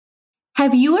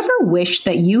Have you ever wished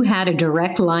that you had a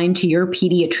direct line to your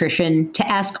pediatrician to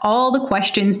ask all the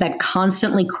questions that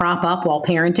constantly crop up while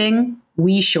parenting?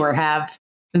 We sure have.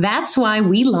 That's why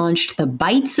we launched the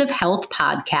Bites of Health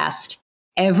podcast.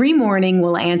 Every morning,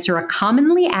 we'll answer a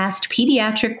commonly asked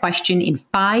pediatric question in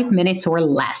 5 minutes or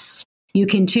less. You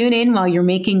can tune in while you're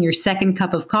making your second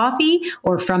cup of coffee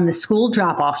or from the school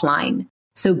drop-off line.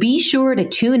 So be sure to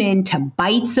tune in to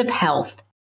Bites of Health,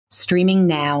 streaming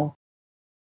now.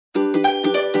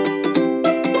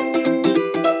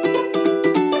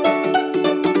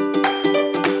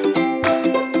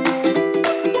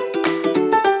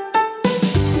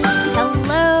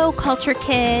 Hello, Culture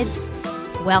Kids.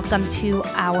 Welcome to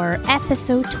our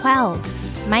episode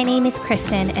 12. My name is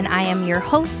Kristen, and I am your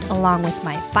host along with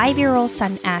my 5-year-old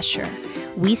son, Asher.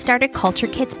 We started Culture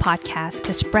Kids podcast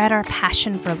to spread our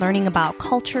passion for learning about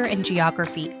culture and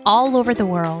geography all over the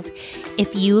world.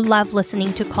 If you love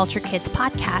listening to Culture Kids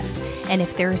podcast, and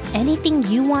if there's anything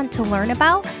you want to learn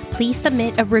about, please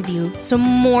submit a review so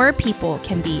more people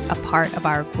can be a part of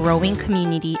our growing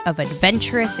community of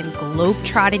adventurous and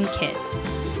globe-trotting kids.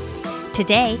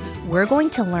 Today, we're going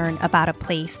to learn about a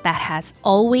place that has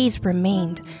always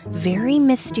remained very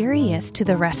mysterious to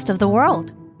the rest of the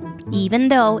world. Even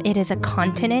though it is a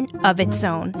continent of its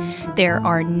own, there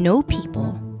are no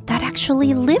people that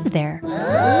actually live there.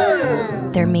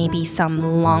 There may be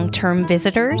some long-term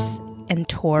visitors and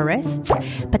tourists,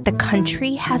 but the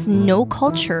country has no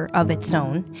culture of its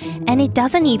own, and it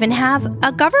doesn't even have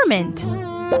a government.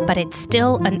 But it's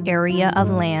still an area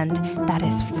of land that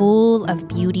is full of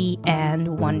beauty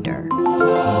and wonder.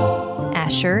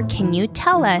 Asher, can you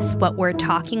tell us what we're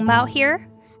talking about here?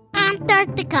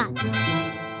 Antarctica.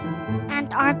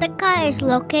 Antarctica is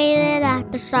located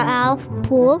at the South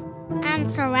Pole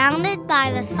and surrounded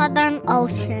by the Southern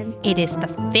Ocean. It is the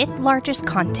 5th largest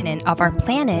continent of our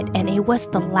planet, and it was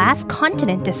the last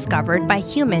continent discovered by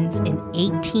humans in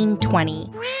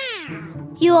 1820.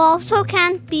 You also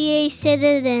can't be a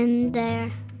citizen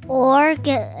there or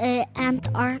get an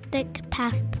Antarctic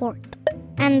passport.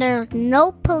 And there's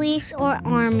no police or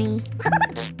army.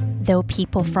 Though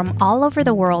people from all over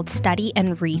the world study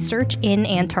and research in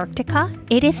Antarctica,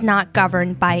 it is not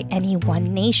governed by any one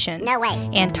nation. No way.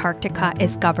 Antarctica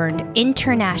is governed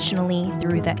internationally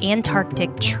through the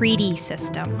Antarctic Treaty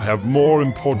System. I have more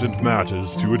important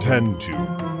matters to attend to.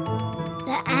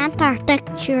 The Antarctic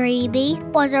Treaty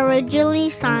was originally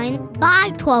signed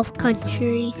by 12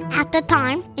 countries at the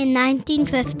time in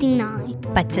 1959.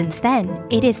 But since then,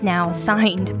 it is now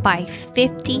signed by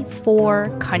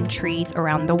 54 countries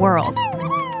around the world.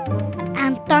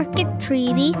 Antarctic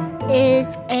Treaty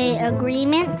is an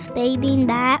agreement stating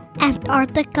that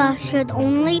Antarctica should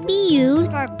only be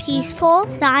used for peaceful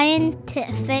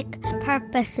scientific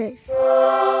purposes.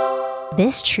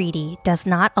 This treaty does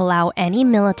not allow any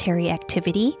military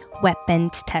activity,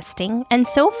 weapons testing, and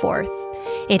so forth.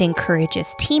 It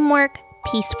encourages teamwork,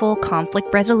 peaceful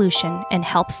conflict resolution, and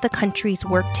helps the countries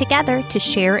work together to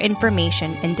share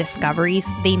information and discoveries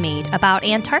they made about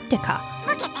Antarctica.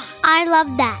 Look at that. I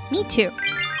love that. Me too.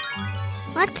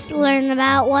 Let's learn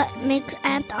about what makes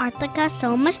Antarctica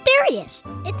so mysterious.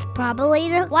 It's probably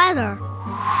the weather.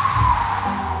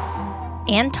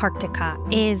 Antarctica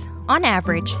is, on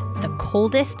average, the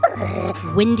coldest,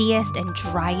 windiest, and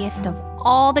driest of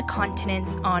all the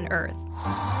continents on Earth.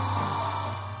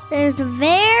 There's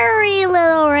very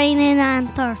little rain in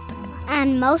Antarctica,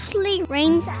 and mostly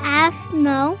rains as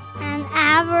snow. An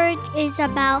average is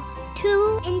about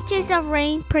 2 inches of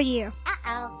rain per year.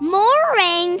 More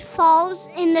rain falls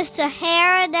in the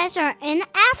Sahara Desert in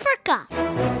Africa.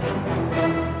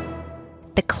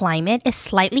 The climate is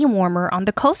slightly warmer on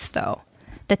the coast, though.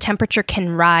 The temperature can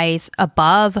rise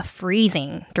above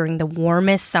freezing during the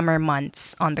warmest summer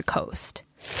months on the coast.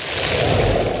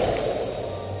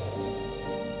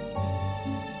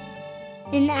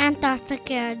 In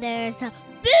Antarctica, there's a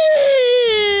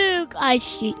big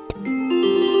ice sheet,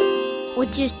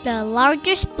 which is the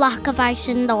largest block of ice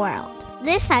in the world.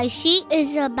 This ice sheet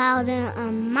is about a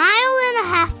mile and a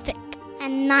half thick,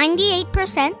 and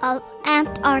 98% of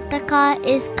Antarctica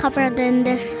is covered in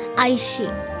this ice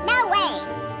sheet. No way!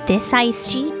 This ice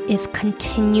sheet is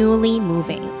continually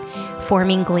moving,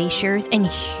 forming glaciers and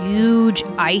huge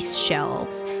ice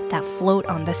shelves that float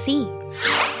on the sea.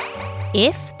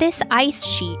 If this ice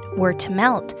sheet were to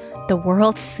melt, the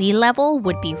world's sea level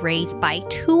would be raised by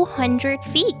 200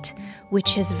 feet,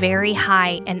 which is very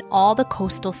high, and all the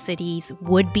coastal cities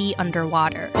would be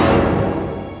underwater.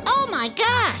 Oh my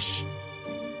gosh!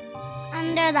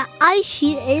 Under the ice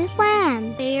sheet is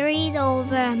land. Buried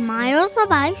over miles of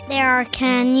ice, there are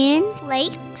canyons,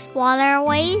 lakes,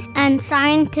 waterways, and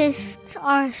scientists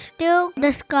are still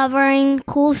discovering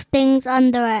cool things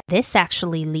under it. This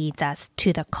actually leads us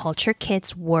to the Culture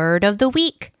Kids word of the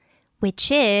week,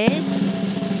 which is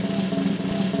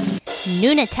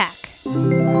Nunatak.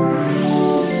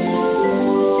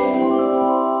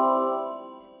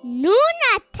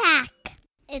 Nunatak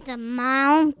is a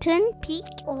mountain peak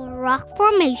or rock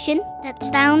formation that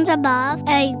stands above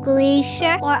a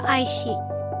glacier or ice sheet.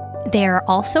 They are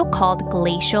also called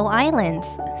glacial islands.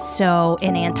 So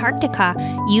in Antarctica,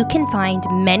 you can find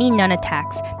many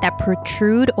nunataks that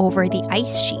protrude over the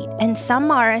ice sheet, and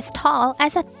some are as tall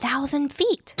as 1,000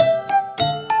 feet.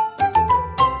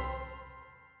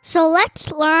 So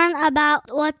let's learn about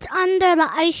what's under the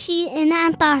ice sheet in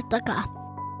Antarctica.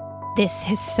 This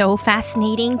is so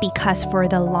fascinating because for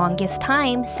the longest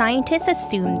time, scientists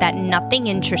assumed that nothing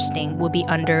interesting would be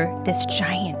under this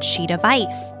giant sheet of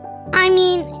ice. I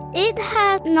mean, it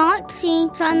has not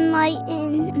seen sunlight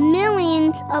in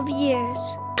millions of years.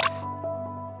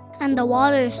 And the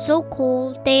water is so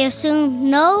cold, they assume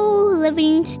no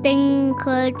living thing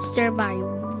could survive.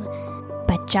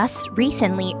 But just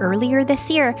recently, earlier this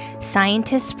year,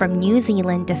 scientists from New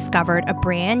Zealand discovered a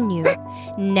brand new,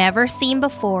 never seen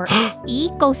before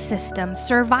ecosystem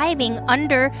surviving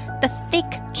under the thick,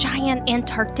 giant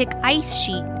Antarctic ice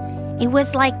sheet. It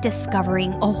was like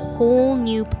discovering a whole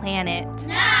new planet.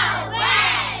 No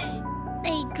way!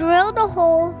 They drilled a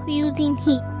hole using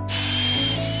heat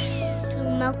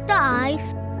to melt the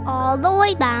ice all the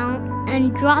way down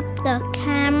and dropped the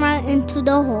camera into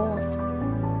the hole.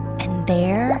 And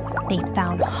there, they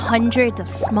found hundreds of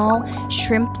small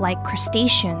shrimp-like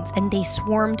crustaceans, and they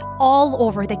swarmed all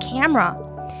over the camera.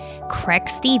 Craig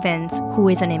Stevens, who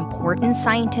is an important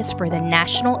scientist for the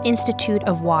National Institute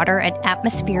of Water and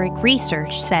Atmospheric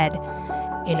Research, said,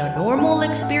 "In a normal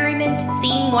experiment,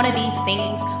 seeing one of these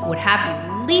things would have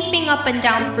you leaping up and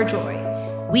down for joy.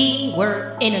 We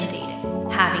were inundated.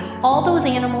 Having all those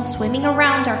animals swimming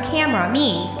around our camera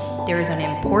means there is an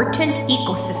important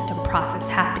ecosystem process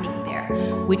happening there,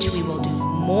 which we will do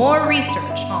more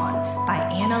research on by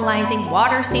analyzing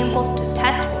water samples to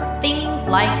test for things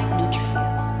like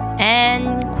nutrients."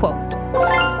 End quote.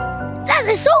 That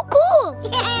is so cool!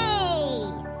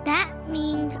 Yay! That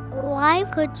means life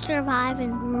could survive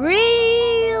in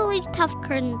really tough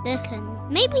conditions.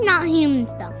 Maybe not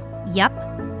humans, though. Yep.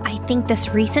 I think this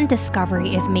recent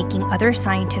discovery is making other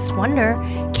scientists wonder,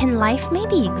 can life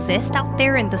maybe exist out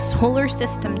there in the solar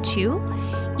system too?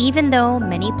 Even though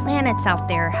many planets out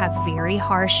there have very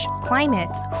harsh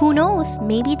climates, who knows,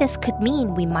 maybe this could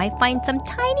mean we might find some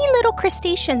tiny little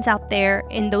crustaceans out there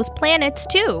in those planets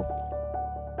too.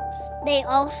 They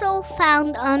also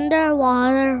found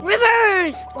underwater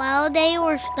rivers. While they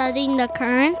were studying the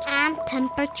currents and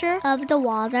temperature of the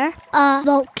water, a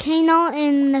volcano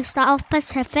in the South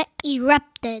Pacific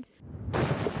erupted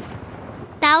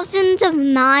thousands of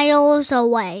miles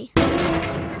away.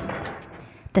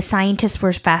 The scientists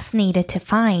were fascinated to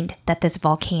find that this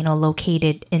volcano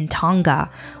located in Tonga,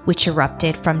 which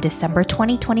erupted from December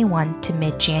 2021 to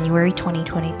mid-January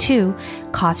 2022,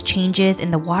 caused changes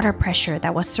in the water pressure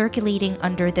that was circulating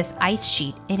under this ice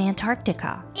sheet in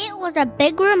Antarctica. It was a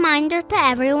big reminder to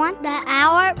everyone that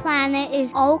our planet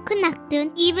is all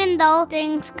connected, even though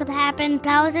things could happen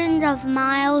thousands of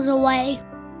miles away.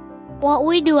 What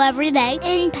we do every day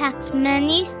impacts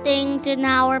many things in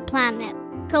our planet.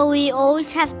 So we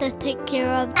always have to take care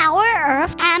of our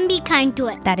Earth and be kind to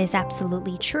it. That is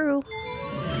absolutely true.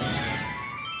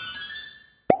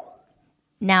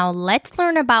 Now let's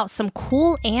learn about some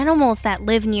cool animals that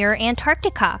live near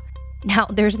Antarctica. Now,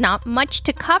 there's not much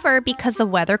to cover because the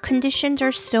weather conditions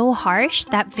are so harsh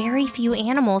that very few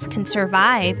animals can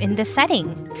survive in this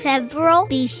setting. Several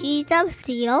species of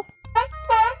seal,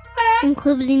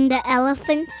 including the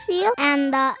elephant seal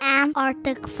and the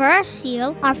Antarctic fur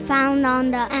seal, are found on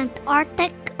the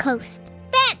Antarctic coast.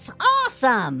 That's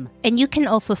awesome! And you can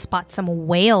also spot some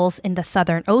whales in the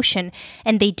Southern Ocean,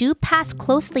 and they do pass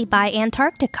closely by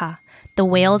Antarctica. The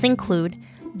whales include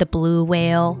the blue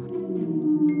whale,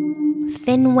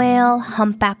 fin whale,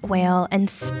 humpback whale, and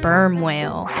sperm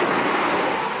whale.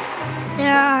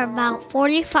 There are about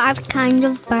 45 kinds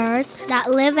of birds that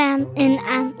live in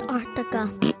Antarctica.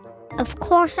 Of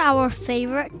course, our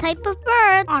favorite type of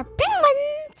bird are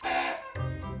penguins.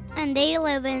 And they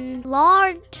live in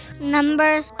large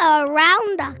numbers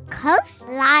around the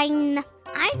coastline.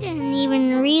 I didn't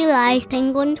even realize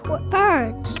penguins were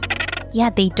birds. Yeah,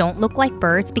 they don't look like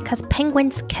birds because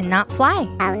penguins cannot fly.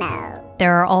 Oh no.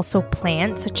 There are also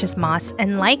plants such as moss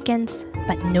and lichens,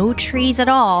 but no trees at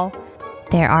all.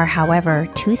 There are, however,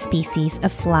 2 species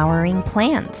of flowering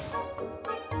plants.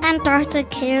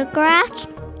 Antarctic hair grass.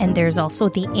 And there's also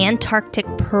the Antarctic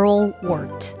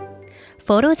pearlwort.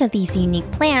 Photos of these unique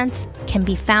plants can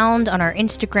be found on our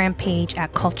Instagram page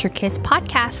at Culture Kids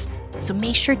Podcast. So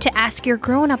make sure to ask your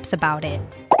grown-ups about it.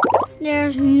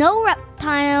 There's no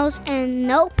reptiles and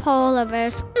no polar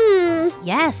bears.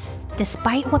 Yes,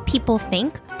 despite what people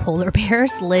think, polar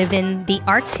bears live in the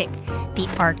Arctic. The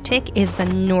Arctic is the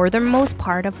northernmost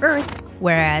part of Earth,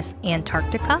 whereas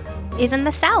Antarctica is in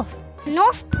the south.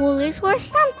 North Pole is where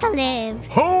Santa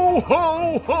lives. Ho,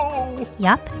 ho, ho!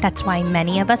 Yup, that's why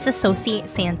many of us associate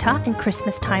Santa and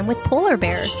Christmas time with polar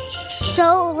bears.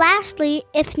 So lastly,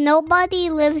 if nobody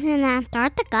lives in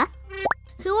Antarctica,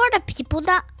 who are the people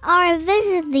that are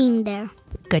visiting there?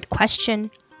 Good question.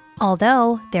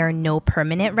 Although there are no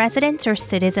permanent residents or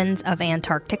citizens of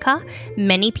Antarctica,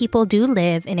 many people do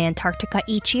live in Antarctica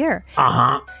each year.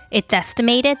 It's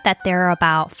estimated that there are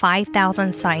about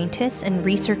 5,000 scientists and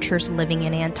researchers living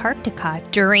in Antarctica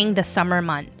during the summer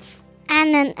months.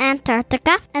 And in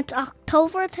Antarctica, it's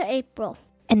October to April.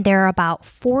 And there are about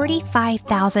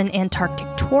 45,000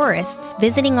 Antarctic tourists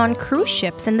visiting on cruise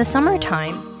ships in the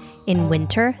summertime. In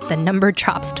winter, the number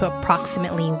drops to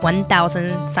approximately 1,000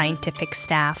 scientific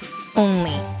staff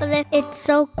only. But if it's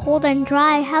so cold and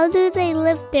dry, how do they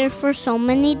live there for so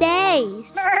many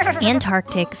days?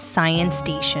 Antarctic science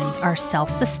stations are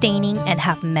self-sustaining and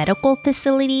have medical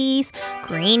facilities,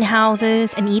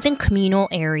 greenhouses, and even communal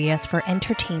areas for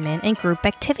entertainment and group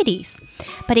activities.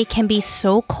 But it can be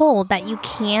so cold that you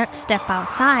can't step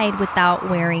outside without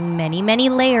wearing many, many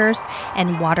layers,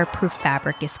 and waterproof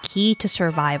fabric is key to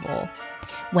survival.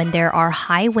 When there are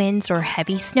high winds or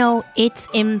heavy snow, it's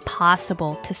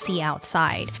impossible to see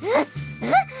outside.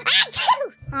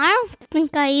 I don't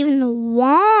think I even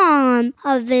want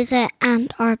to visit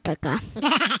Antarctica.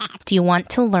 Do you want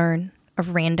to learn a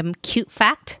random cute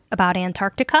fact about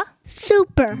Antarctica?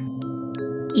 Super.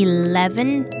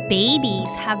 11 babies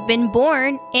have been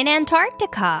born in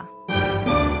Antarctica.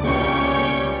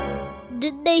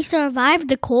 Did they survive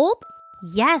the cold?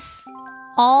 Yes,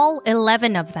 all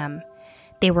 11 of them.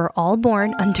 They were all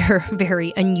born under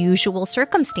very unusual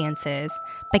circumstances.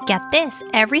 But get this,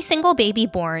 every single baby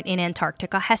born in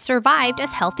Antarctica has survived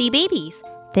as healthy babies.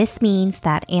 This means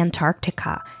that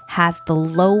Antarctica has the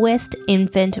lowest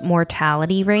infant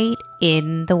mortality rate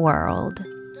in the world.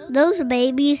 Those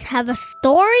babies have a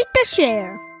story to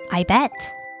share. I bet.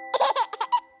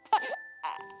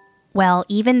 Well,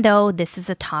 even though this is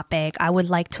a topic I would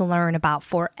like to learn about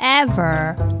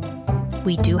forever,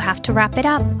 we do have to wrap it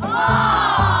up.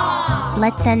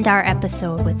 Let's end our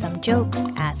episode with some jokes,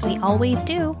 as we always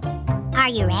do. Are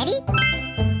you ready?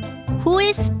 Who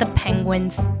is the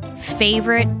penguin's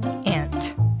favorite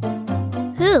ant?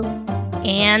 Who?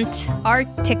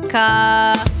 Antarctica.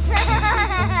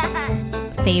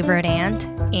 Favorite ant?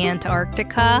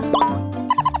 Antarctica.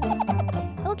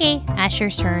 Okay,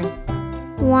 Asher's turn.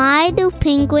 Why do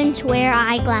penguins wear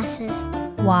eyeglasses?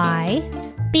 Why?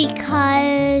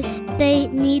 Because they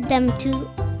need them to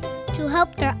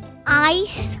help their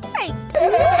eyes.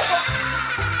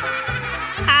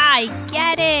 I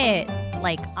get it.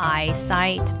 Like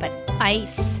eyesight, but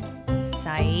ice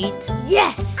sight.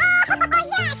 Yes!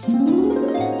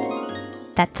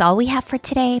 That's all we have for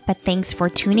today, but thanks for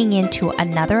tuning in to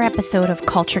another episode of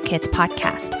Culture Kids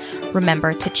Podcast.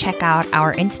 Remember to check out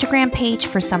our Instagram page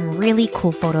for some really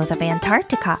cool photos of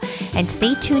Antarctica, and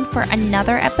stay tuned for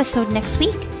another episode next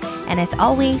week. And as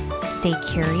always, stay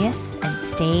curious and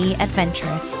stay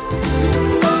adventurous.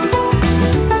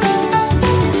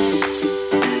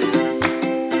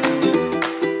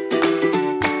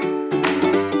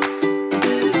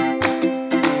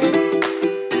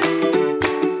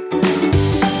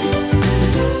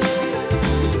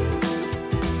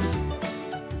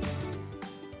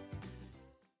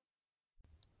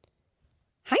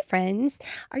 Hi, friends.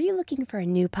 Are you looking for a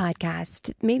new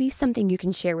podcast? Maybe something you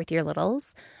can share with your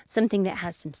littles? Something that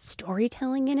has some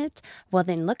storytelling in it? Well,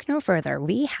 then look no further.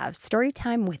 We have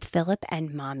Storytime with Philip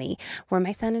and Mommy, where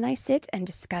my son and I sit and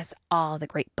discuss all the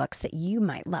great books that you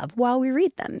might love while we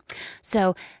read them.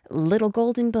 So, Little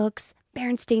Golden Books,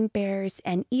 Berenstain Bears,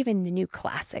 and even the new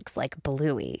classics like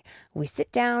Bluey. We sit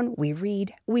down, we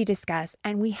read, we discuss,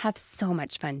 and we have so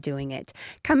much fun doing it.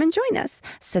 Come and join us.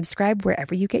 Subscribe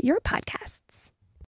wherever you get your podcasts.